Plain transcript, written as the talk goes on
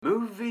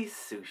Lily's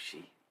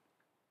Sushi.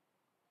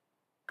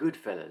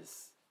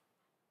 Goodfellas.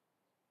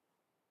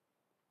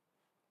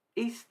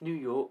 East New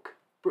York,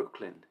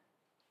 Brooklyn,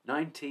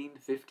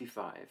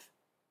 1955.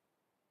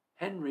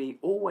 Henry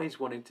always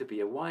wanted to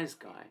be a wise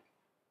guy.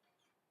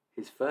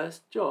 His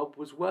first job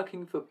was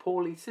working for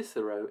Paulie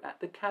Cicero at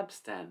the cab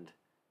stand.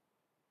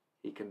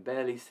 He can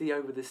barely see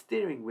over the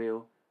steering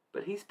wheel,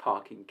 but he's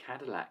parking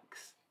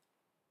Cadillacs.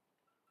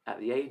 At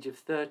the age of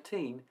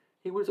 13,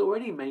 he was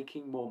already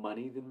making more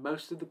money than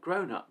most of the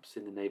grown-ups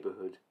in the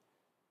neighborhood.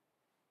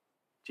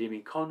 Jimmy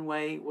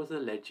Conway was a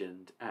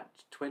legend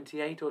at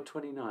 28 or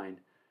 29,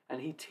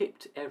 and he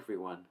tipped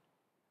everyone.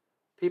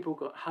 People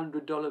got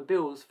 $100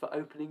 bills for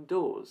opening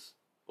doors,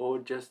 or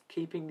just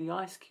keeping the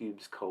ice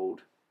cubes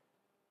cold.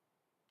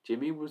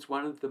 Jimmy was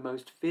one of the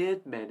most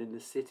feared men in the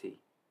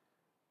city.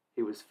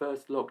 He was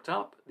first locked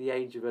up at the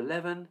age of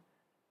 11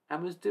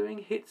 and was doing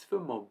hits for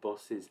mob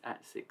bosses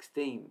at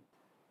 16.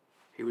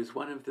 He was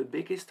one of the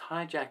biggest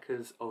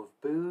hijackers of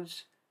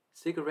booze,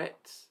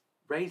 cigarettes,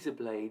 razor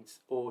blades,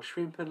 or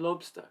shrimp and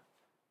lobster,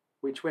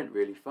 which went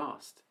really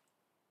fast.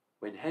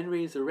 When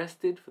Henry is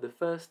arrested for the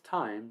first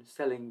time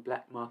selling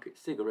black market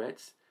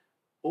cigarettes,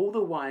 all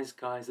the wise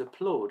guys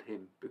applaud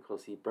him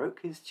because he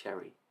broke his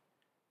cherry.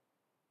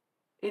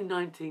 In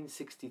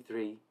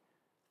 1963,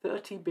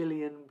 $30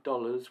 billion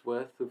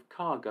worth of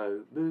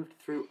cargo moved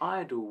through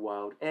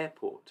Idlewild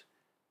Airport.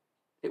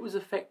 It was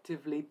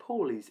effectively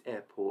Paulie's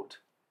airport.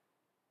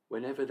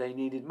 Whenever they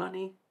needed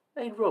money,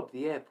 they'd rob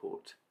the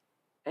airport.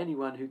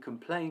 Anyone who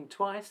complained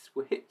twice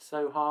were hit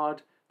so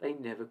hard they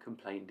never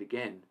complained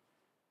again.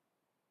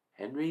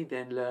 Henry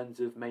then learns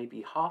of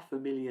maybe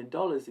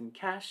 $500,000 in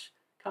cash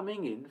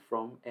coming in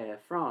from Air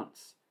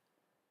France.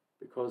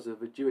 Because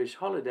of a Jewish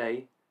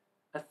holiday,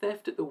 a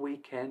theft at the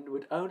weekend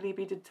would only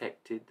be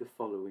detected the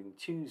following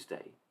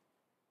Tuesday.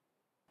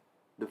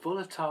 The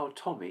volatile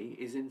Tommy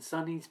is in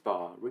Sonny's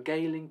bar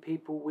regaling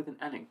people with an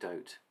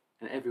anecdote,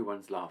 and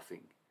everyone's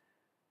laughing.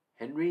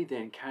 Henry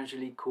then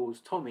casually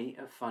calls Tommy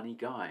a funny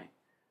guy.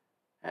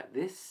 At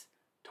this,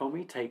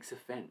 Tommy takes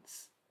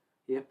offence.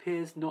 He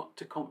appears not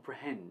to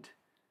comprehend.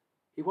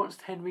 He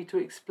wants Henry to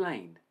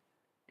explain,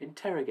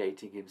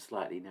 interrogating him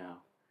slightly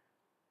now.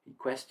 He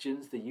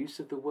questions the use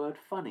of the word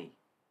funny.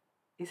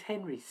 Is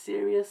Henry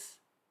serious?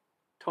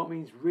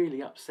 Tommy's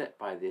really upset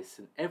by this,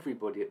 and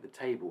everybody at the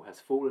table has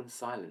fallen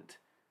silent.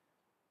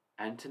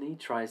 Anthony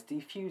tries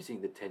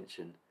defusing the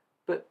tension,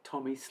 but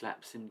Tommy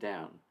slaps him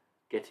down,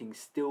 getting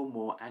still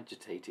more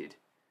agitated.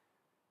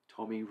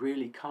 Tommy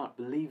really can't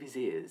believe his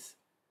ears.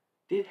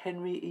 Did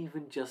Henry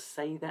even just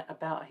say that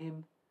about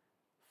him?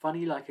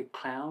 Funny like a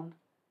clown?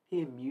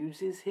 He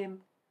amuses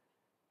him?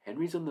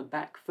 Henry's on the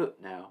back foot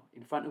now,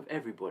 in front of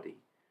everybody,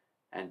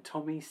 and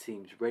Tommy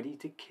seems ready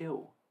to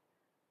kill.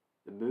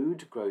 The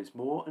mood grows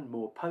more and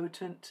more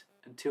potent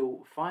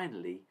until,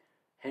 finally,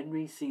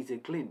 Henry sees a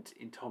glint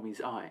in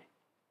Tommy's eye.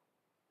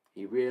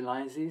 He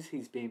realizes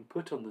he's being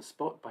put on the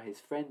spot by his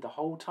friend the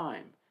whole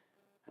time,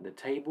 and the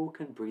table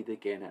can breathe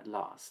again at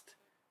last.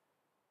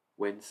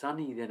 When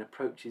Sonny then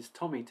approaches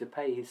Tommy to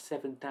pay his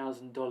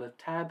 $7,000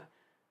 tab,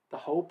 the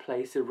whole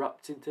place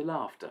erupts into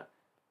laughter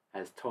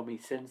as Tommy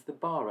sends the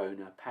bar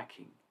owner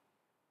packing.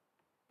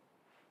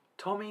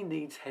 Tommy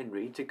needs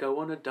Henry to go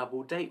on a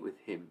double date with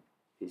him,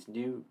 his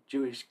new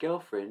Jewish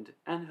girlfriend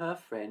and her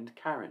friend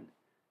Karen.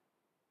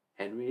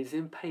 Henry is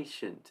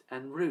impatient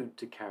and rude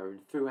to Karen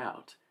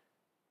throughout.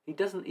 He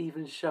doesn't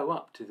even show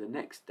up to the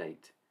next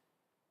date.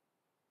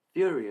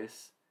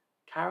 Furious,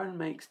 Karen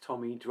makes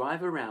Tommy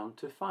drive around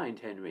to find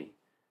Henry.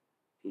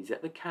 He's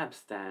at the cab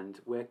stand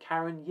where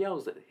Karen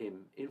yells at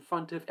him in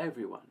front of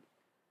everyone.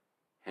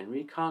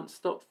 Henry can't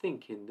stop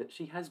thinking that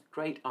she has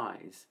great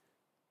eyes,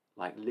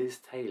 like Liz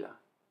Taylor.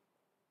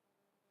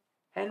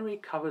 Henry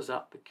covers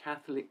up the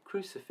Catholic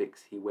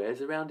crucifix he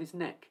wears around his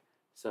neck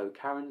so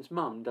Karen's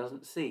mum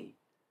doesn't see.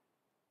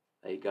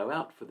 They go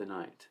out for the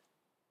night.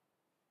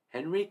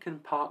 Henry can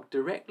park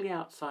directly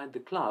outside the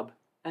club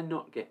and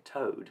not get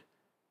towed,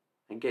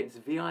 and gets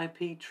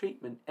VIP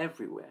treatment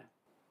everywhere.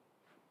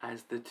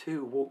 As the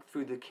two walk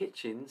through the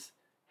kitchens,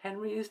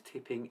 Henry is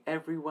tipping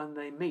everyone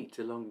they meet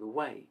along the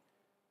way.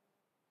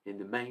 In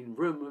the main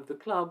room of the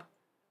club,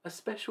 a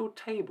special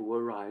table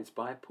arrives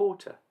by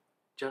porter,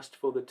 just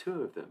for the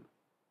two of them.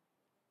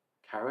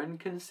 Karen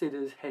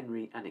considers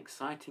Henry an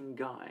exciting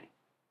guy.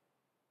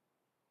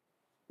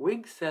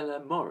 Wig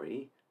seller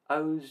Maury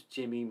owes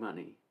Jimmy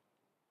money,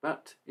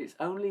 but it's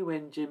only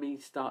when Jimmy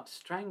starts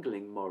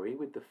strangling Maury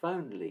with the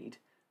phone lead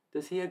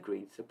does he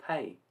agree to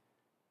pay.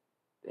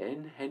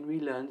 Then Henry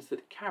learns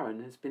that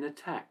Karen has been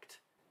attacked.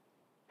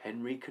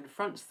 Henry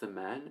confronts the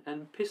man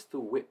and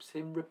pistol whips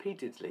him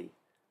repeatedly,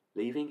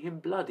 leaving him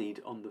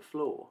bloodied on the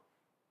floor.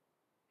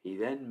 He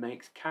then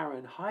makes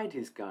Karen hide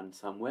his gun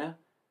somewhere,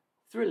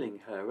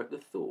 thrilling her at the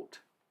thought.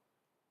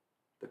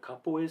 The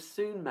couple is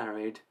soon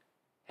married,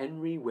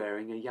 Henry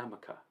wearing a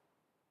yarmulke.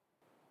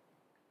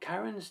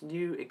 Karen's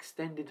new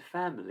extended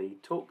family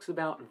talks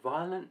about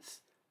violence,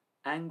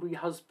 angry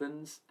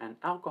husbands, and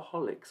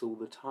alcoholics all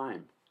the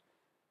time.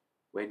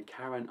 When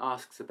Karen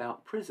asks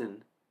about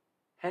prison,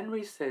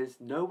 Henry says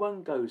no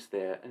one goes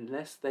there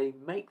unless they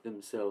make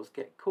themselves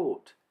get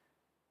caught.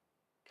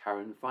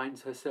 Karen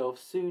finds herself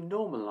soon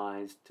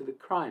normalized to the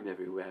crime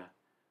everywhere,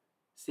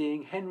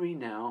 seeing Henry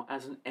now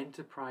as an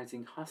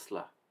enterprising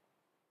hustler.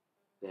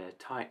 Their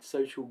tight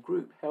social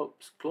group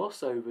helps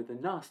gloss over the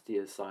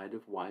nastier side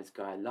of wise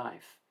guy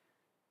life.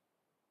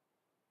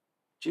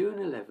 June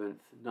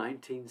 11th,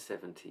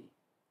 1970.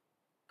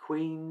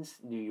 Queens,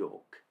 New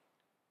York.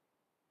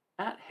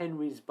 At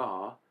Henry's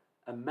bar,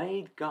 a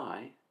made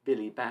guy,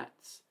 Billy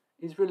Batts,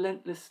 is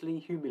relentlessly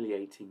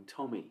humiliating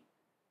Tommy.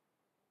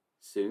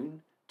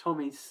 Soon,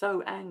 Tommy's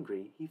so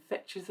angry he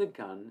fetches a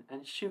gun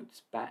and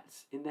shoots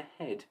Batts in the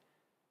head.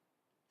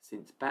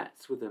 Since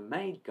Batts was a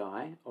made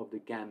guy of the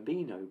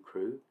Gambino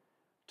crew,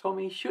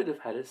 Tommy should have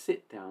had a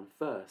sit-down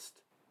first.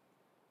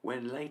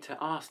 When later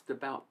asked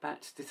about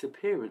Batts'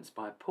 disappearance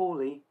by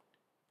Paulie,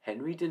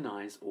 Henry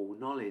denies all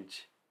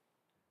knowledge.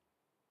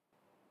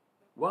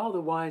 While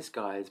the wise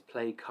guys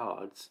play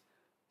cards,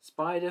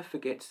 Spider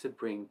forgets to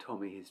bring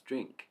Tommy his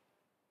drink.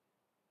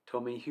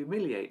 Tommy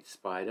humiliates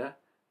Spider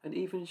and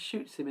even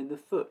shoots him in the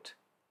foot.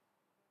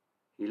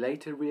 He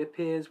later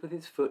reappears with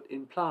his foot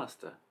in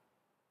plaster.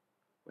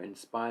 When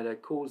Spider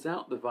calls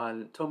out the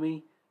violent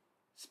Tommy,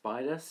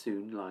 Spider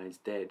soon lies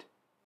dead.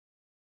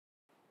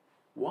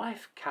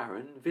 Wife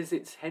Karen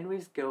visits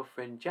Henry's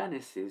girlfriend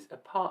Janice's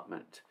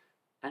apartment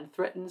and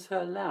threatens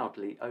her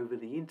loudly over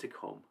the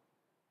intercom.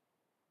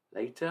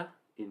 Later,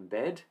 in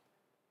bed,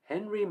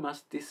 Henry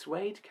must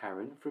dissuade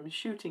Karen from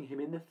shooting him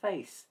in the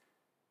face.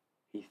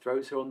 He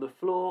throws her on the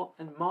floor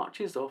and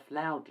marches off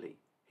loudly,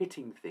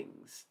 hitting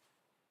things.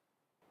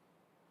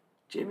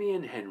 Jimmy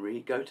and Henry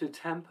go to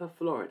Tampa,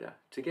 Florida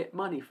to get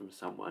money from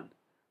someone,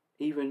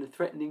 even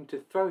threatening to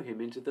throw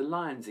him into the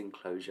lion's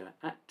enclosure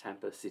at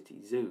Tampa City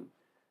Zoo.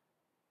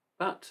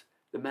 But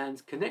the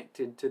man's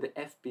connected to the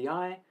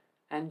FBI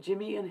and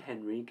Jimmy and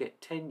Henry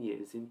get 10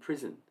 years in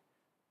prison.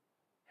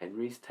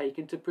 Henry's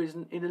taken to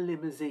prison in a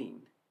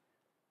limousine.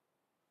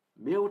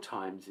 Meal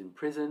times in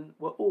prison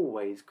were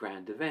always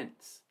grand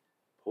events.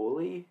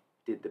 Paulie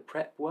did the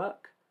prep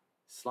work,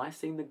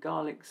 slicing the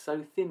garlic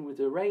so thin with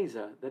a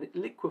razor that it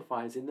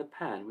liquefies in the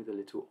pan with a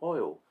little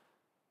oil.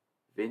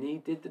 Vinny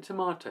did the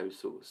tomato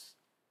sauce.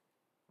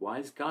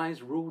 Wise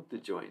guys ruled the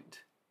joint.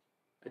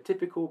 A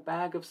typical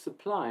bag of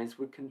supplies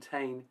would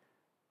contain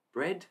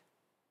bread,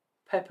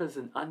 peppers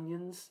and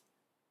onions,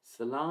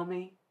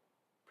 salami,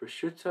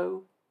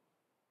 prosciutto,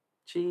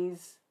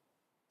 cheese,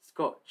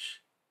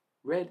 scotch,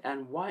 red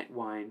and white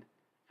wine,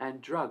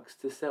 and drugs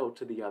to sell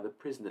to the other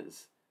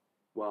prisoners,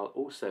 while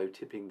also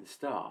tipping the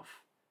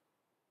staff.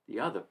 The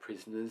other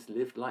prisoners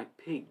lived like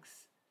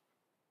pigs.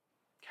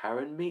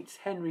 Karen meets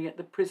Henry at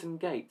the prison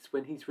gates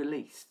when he's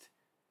released.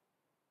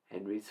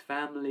 Henry's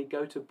family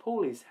go to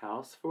Paulie's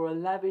house for a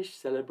lavish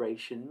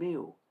celebration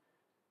meal.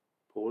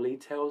 Paulie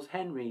tells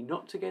Henry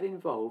not to get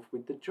involved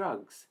with the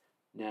drugs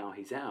now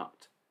he's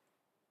out.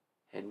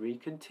 Henry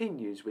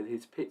continues with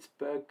his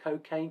Pittsburgh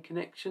cocaine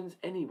connections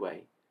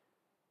anyway.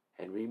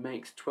 Henry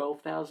makes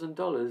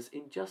 $12,000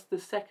 in just the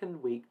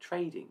second week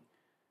trading,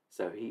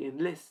 so he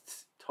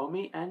enlists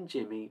Tommy and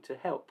Jimmy to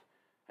help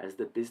as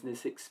the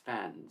business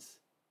expands.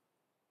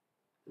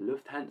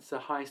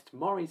 Lufthansa heist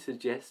Maury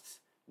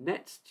suggests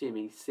nets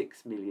Jimmy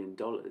 $6 million.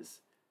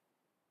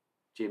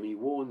 Jimmy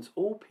warns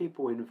all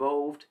people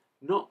involved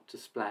not to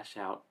splash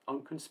out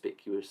on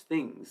conspicuous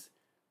things.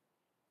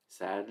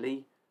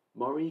 Sadly,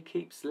 Maury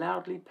keeps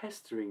loudly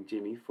pestering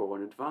Jimmy for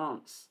an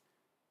advance.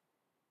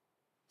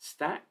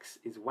 Stax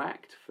is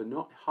whacked for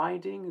not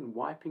hiding and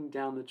wiping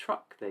down the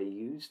truck they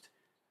used.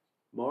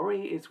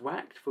 Maury is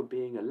whacked for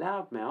being a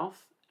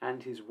loudmouth,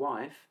 and his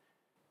wife.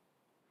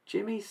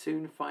 Jimmy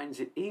soon finds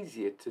it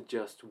easier to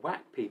just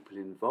whack people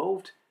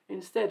involved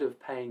instead of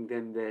paying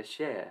them their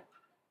share.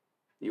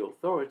 The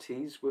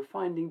authorities were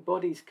finding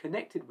bodies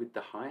connected with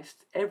the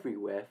heist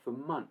everywhere for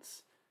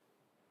months.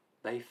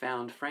 They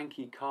found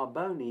Frankie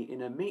Carboni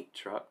in a meat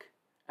truck,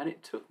 and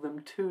it took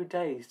them 2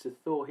 days to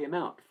thaw him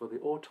out for the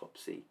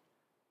autopsy.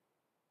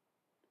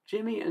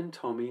 Jimmy and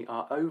Tommy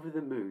are over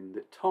the moon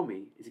that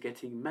Tommy is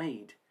getting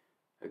made,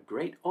 a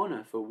great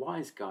honour for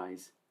wise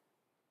guys.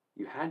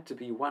 You had to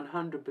be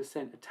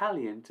 100%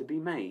 Italian to be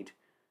made,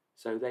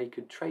 so they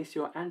could trace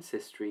your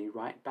ancestry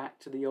right back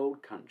to the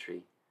old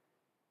country.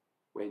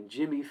 When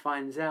Jimmy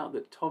finds out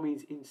that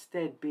Tommy's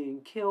instead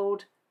being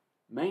killed,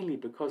 mainly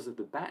because of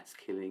the Batts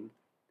killing,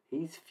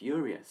 he's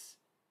furious.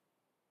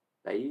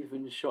 They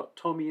even shot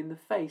Tommy in the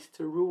face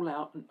to rule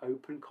out an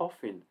open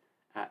coffin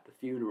at the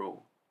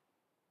funeral.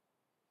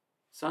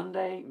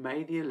 Sunday,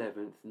 May the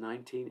 11th,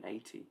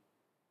 1980.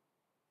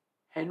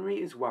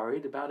 Henry is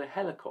worried about a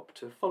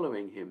helicopter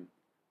following him.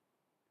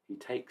 He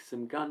takes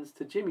some guns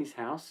to Jimmy's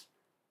house,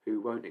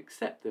 who won't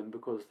accept them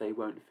because they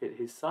won't fit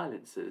his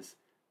silencers.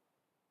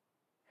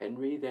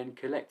 Henry then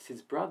collects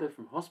his brother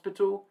from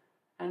hospital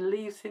and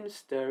leaves him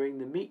stirring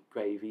the meat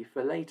gravy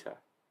for later.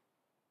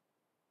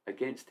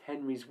 Against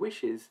Henry's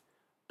wishes,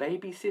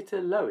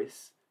 babysitter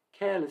Lois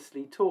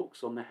carelessly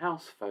talks on the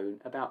house phone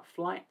about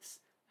flights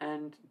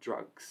and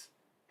drugs.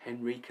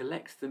 Henry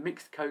collects the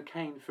mixed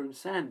cocaine from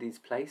Sandy's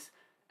place,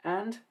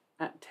 and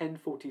at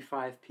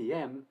 10:45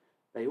 p.m.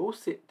 they all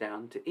sit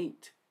down to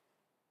eat.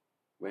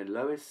 When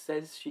Lois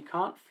says she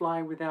can't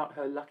fly without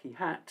her lucky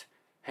hat,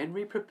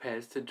 Henry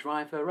prepares to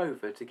drive her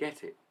over to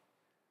get it.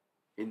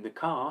 In the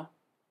car,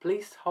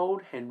 police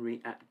hold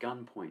Henry at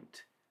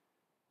gunpoint.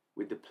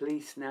 With the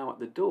police now at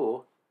the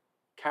door,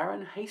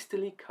 Karen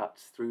hastily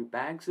cuts through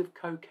bags of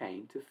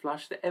cocaine to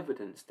flush the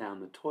evidence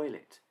down the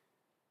toilet.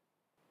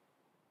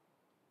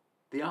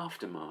 The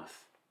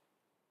aftermath.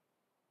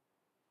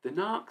 The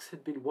narcs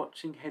had been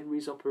watching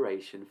Henry's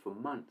operation for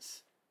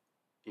months,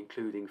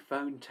 including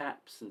phone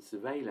taps and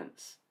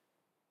surveillance.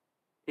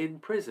 In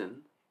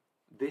prison,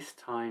 this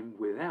time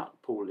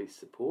without Paulie's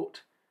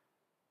support,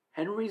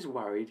 Henry's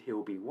worried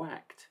he'll be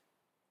whacked.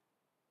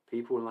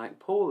 People like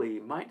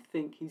Paulie might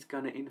think he's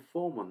going to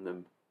inform on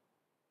them.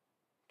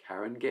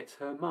 Karen gets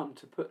her mum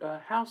to put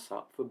her house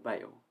up for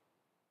bail.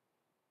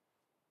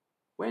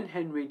 When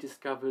Henry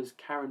discovers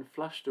Karen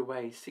flushed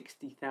away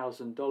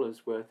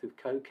 $60,000 worth of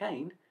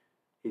cocaine,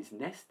 his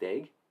nest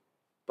egg,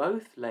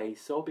 both lay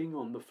sobbing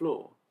on the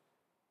floor.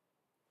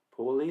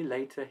 Paulie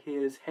later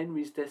hears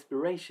Henry's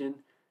desperation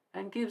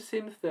and gives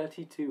him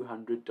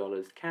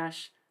 $3,200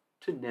 cash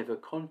to never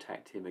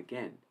contact him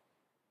again.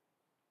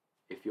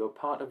 If you're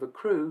part of a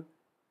crew,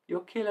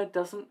 your killer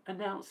doesn't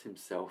announce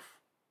himself.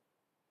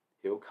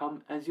 He'll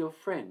come as your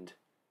friend.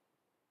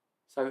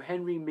 So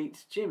Henry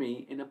meets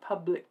Jimmy in a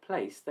public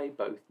place they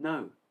both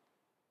know.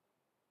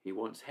 He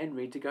wants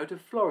Henry to go to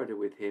Florida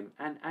with him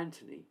and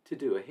Anthony to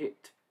do a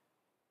hit,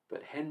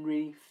 but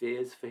Henry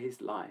fears for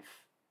his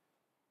life.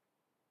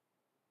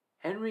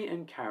 Henry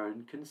and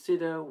Karen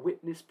consider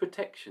witness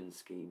protection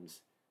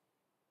schemes.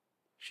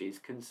 She's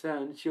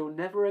concerned she'll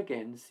never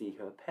again see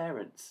her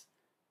parents.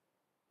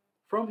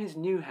 From his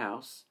new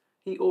house,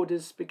 he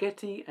orders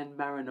spaghetti and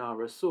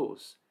marinara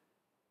sauce,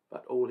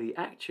 but all he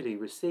actually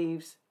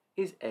receives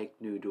is egg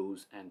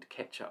noodles and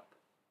ketchup.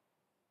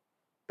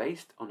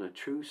 Based on a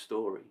true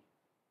story.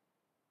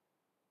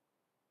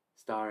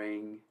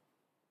 Starring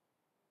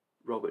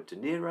Robert De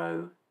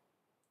Niro,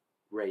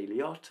 Ray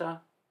Liotta,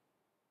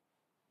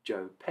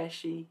 Joe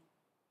Pesci,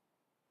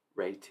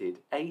 rated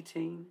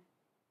 18,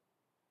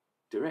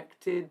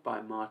 directed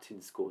by Martin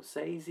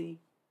Scorsese,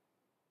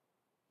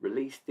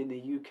 released in the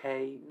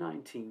UK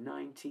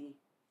 1990,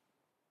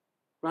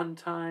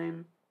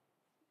 runtime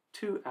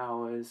 2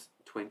 hours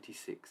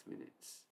 26 minutes.